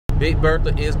Big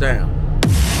Bertha is down.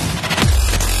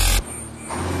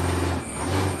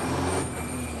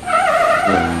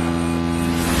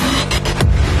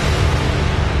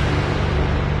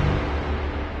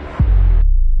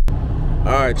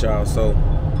 Alright, y'all, so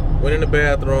went in the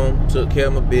bathroom, took care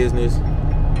of my business,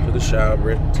 took a shower,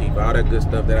 brushed my teeth, all that good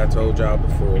stuff that I told y'all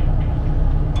before.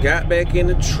 Got back in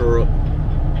the truck.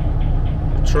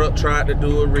 The truck tried to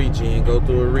do a regen, go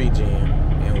through a regen,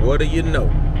 and what do you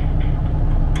know?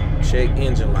 Check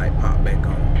engine light popped back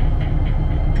on.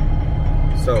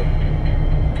 So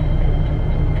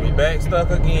we back stuck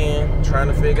again, trying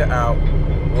to figure out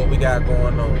what we got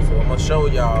going on. So I'm gonna show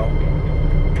y'all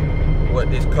what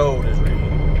this code is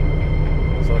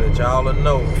reading, so that y'all will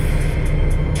know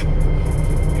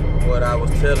what I was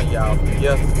telling y'all from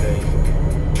yesterday,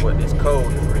 what this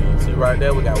code is reading. See right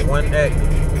there, we got one active.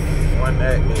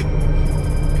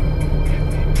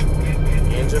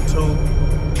 Engine 2,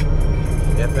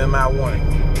 FMI 1.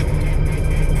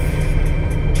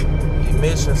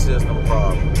 Emission system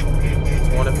problem,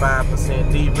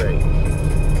 25% D-rate,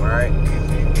 right?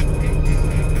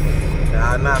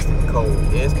 Diagnostic code,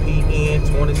 SPN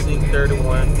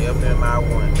 2631 FMI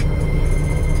 1.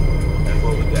 That's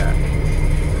what we got.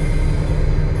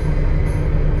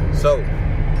 So,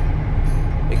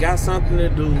 it got something to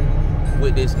do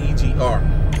with this EGR.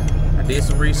 I did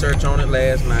some research on it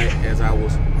last night as I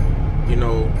was, you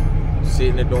know,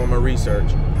 sitting there doing my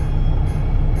research.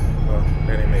 Well,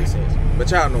 that didn't make sense,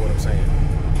 but y'all know what I'm saying.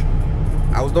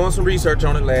 I was doing some research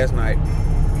on it last night,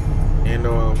 and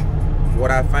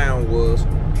what I found was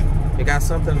it got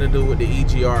something to do with the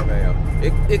EGR valve.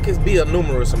 It could be a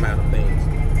numerous amount of things,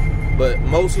 but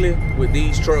mostly with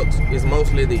these trucks, it's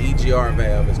mostly the EGR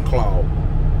valve is clogged.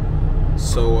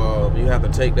 So you have to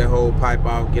take that whole pipe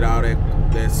off, get all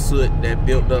that soot, that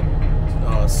built up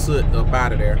soot up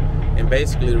out of there. And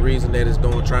basically the reason that it's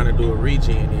trying to do a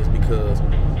regen is because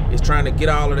it's trying to get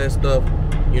all of that stuff,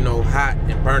 you know, hot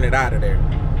and burn it out of there.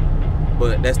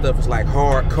 But that stuff is like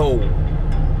hard cold,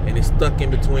 and it's stuck in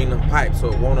between the pipes,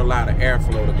 so it won't allow the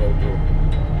airflow to go through.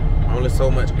 Only so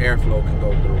much airflow can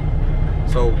go through.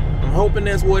 So I'm hoping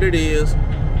that's what it is.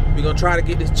 We're gonna try to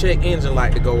get this check engine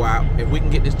light to go out. If we can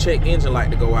get this check engine light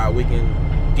to go out, we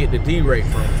can get the D-rate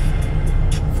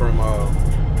from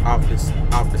off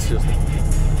the system,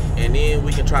 and then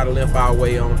we can try to limp our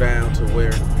way on down to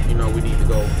where, you know, we need to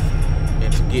go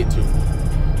and to get to.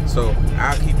 So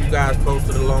I'll keep you guys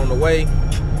posted along the way.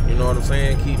 You know what I'm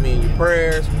saying? Keep me in your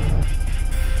prayers.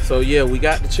 So yeah, we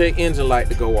got the check engine light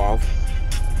to go off.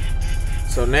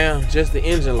 So now just the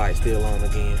engine light still on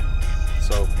again.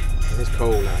 So it's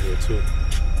cold out here too.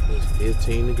 It's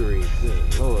 15 degrees.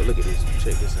 Good Lord, look at this.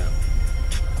 Check this out.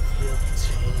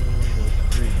 15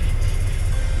 degrees.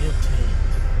 15.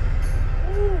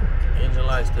 Woo. Engine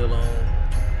light still on.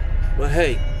 But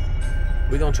hey,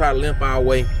 we're gonna try to limp our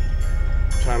way.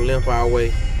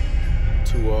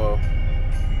 To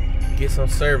get some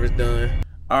service done.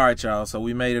 Alright, y'all, so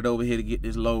we made it over here to get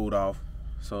this load off.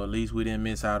 So at least we didn't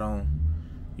miss out on,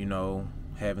 you know,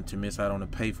 having to miss out on the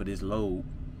pay for this load.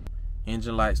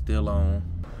 Engine light still on.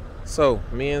 So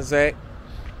me and Zach,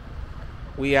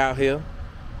 we out here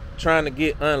trying to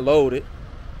get unloaded,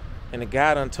 and the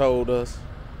guy done told us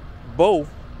both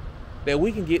that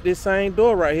we can get this same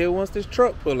door right here once this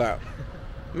truck pull out.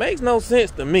 Makes no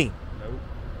sense to me. Nope.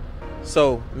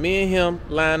 So me and him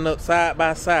line up side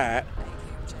by side.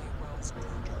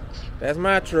 That's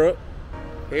my truck.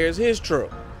 Here's his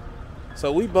truck.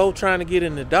 So we both trying to get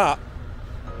in the dock.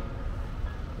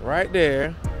 Right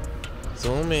there.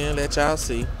 Zoom in, let y'all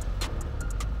see.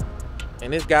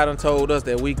 And this guy done told us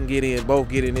that we can both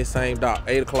get in this same dock,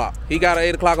 8 o'clock. He got an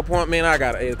 8 o'clock appointment, I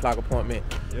got an 8 o'clock appointment.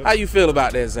 Yep. How you feel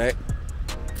about that, Zach?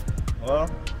 Well,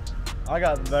 I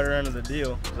got the better end of the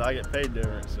deal because I get paid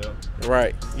different, so.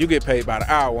 Right, you get paid by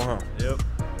the hour, huh? Yep.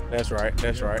 That's right,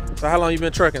 that's right. So how long you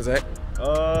been trucking, Zach?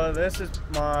 This is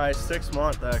my 6th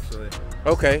month, actually.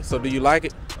 Okay, so do you like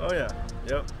it? Oh yeah,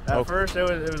 yep. At first it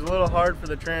was a little hard for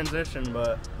the transition,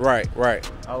 but right.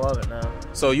 I love it now.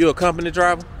 So you a company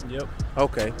driver? Yep.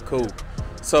 Okay, cool.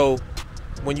 So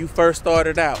when you first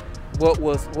started out, what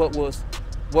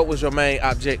was your main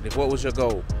objective? What was your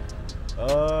goal?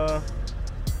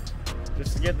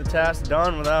 Just to get the task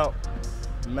done without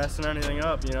messing anything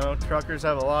up. You know, truckers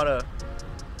have a lot of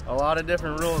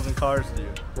different rules than cars do.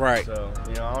 Right. So,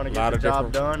 you know, I want to get the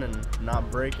job done and not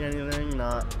break anything,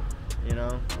 not, you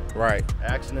know, right,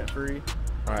 accident free.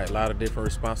 All right, a lot of different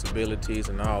responsibilities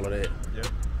and all of that.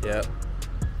 Yep.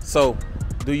 So,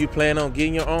 do you plan on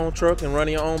getting your own truck and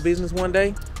running your own business one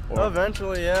day? Well,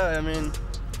 eventually, yeah. I mean,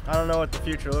 I don't know what the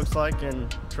future looks like in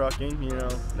trucking, you know.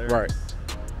 Right.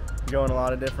 go in a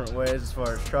lot of different ways as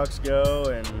far as trucks go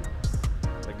and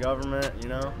the government, you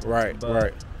know. Right, but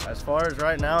right. As far as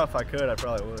right now, if I could, I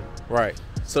probably would. Right.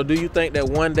 So do you think that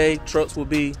one day trucks will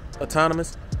be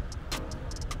autonomous?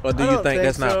 Or do you think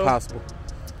that's not possible?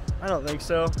 I don't think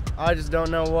so. I just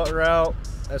don't know what route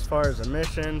as far as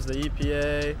emissions, the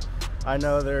EPA. I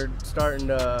know they're starting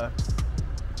to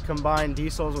combine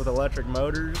diesels with electric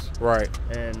motors. Right.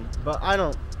 But I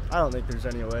don't think there's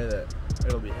any way that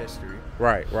it'll be history.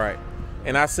 Right, right.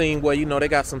 And I seen where, you know, they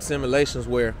got some simulations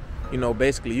where, you know,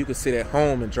 basically you could sit at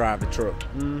home and drive the truck.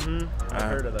 Mm-hmm. I've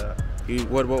heard of that.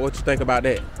 What you think about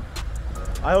that?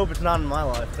 I hope it's not in my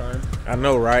lifetime. I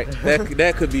know, right?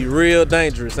 That could be real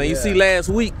dangerous. And you see last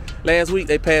week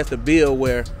they passed a bill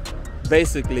where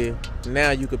basically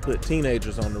now you could put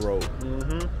teenagers on the road.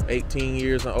 Mm-hmm. 18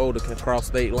 years and older can cross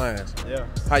state lines. Yeah.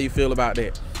 How you feel about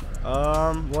that?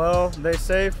 Well, they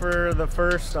say for the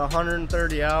first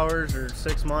 130 hours or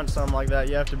 6 months, something like that,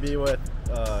 you have to be with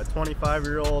a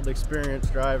 25-year-old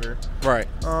experienced driver. Right.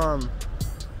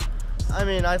 I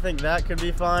mean, I think that could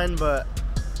be fine, but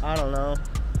I don't know.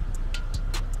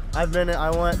 I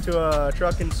went to a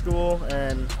trucking school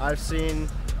and I've seen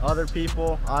other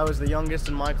people. I was the youngest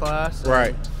in my class.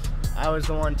 Right. I was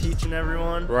the one teaching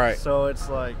everyone. Right. So it's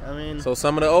like, I mean. So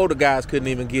some of the older guys couldn't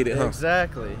even get it, huh?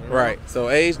 Exactly. You know? Right. So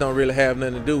age don't really have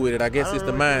nothing to do with it. I guess it's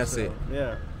the mindset. So.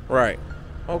 Yeah. Right.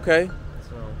 Okay.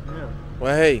 So, yeah.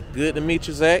 Well, hey, good to meet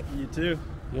you, Zach. You too.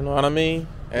 You know what I mean?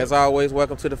 As always,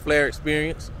 welcome to the Flare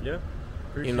Experience. Yeah.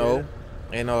 Appreciate you know,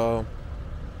 it. And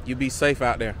you be safe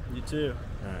out there. You too.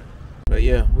 All right. But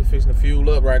yeah, we fixing to fuel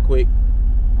up right quick.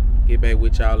 Get back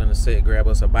with y'all in a sec. Grab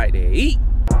us a bite to eat.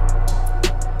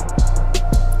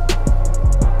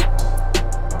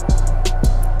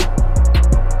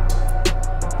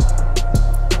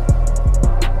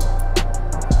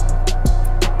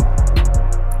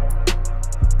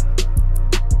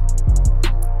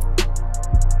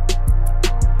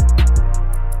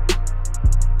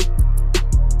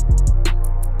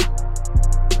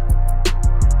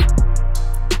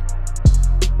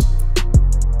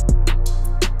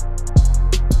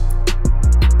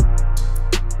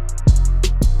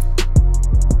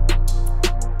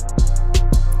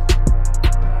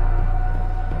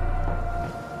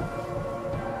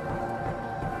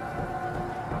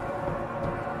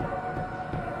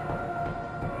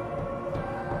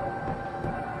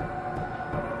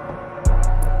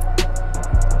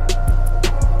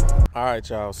 All right,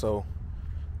 y'all, so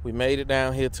we made it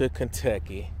down here to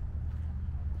Kentucky.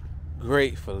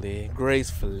 Gratefully,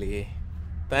 gracefully,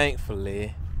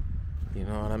 thankfully, you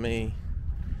know what I mean?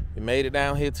 We made it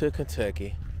down here to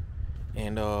Kentucky,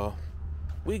 and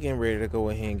we getting ready to go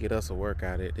ahead and get us a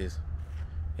workout at this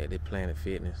Planet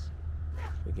Fitness.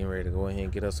 We getting ready to go ahead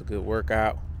and get us a good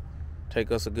workout,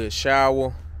 take us a good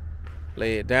shower,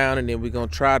 lay it down, and then we're gonna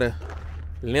try to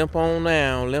limp on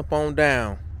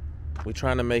down. We're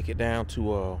trying to make it down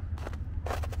to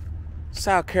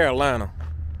South Carolina.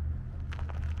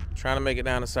 Trying to make it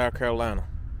down to South Carolina.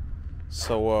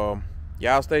 So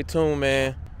y'all stay tuned,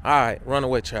 man. All right,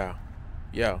 runaway child.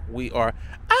 Yeah, we are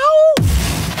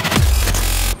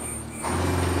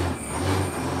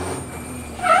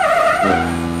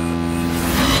out.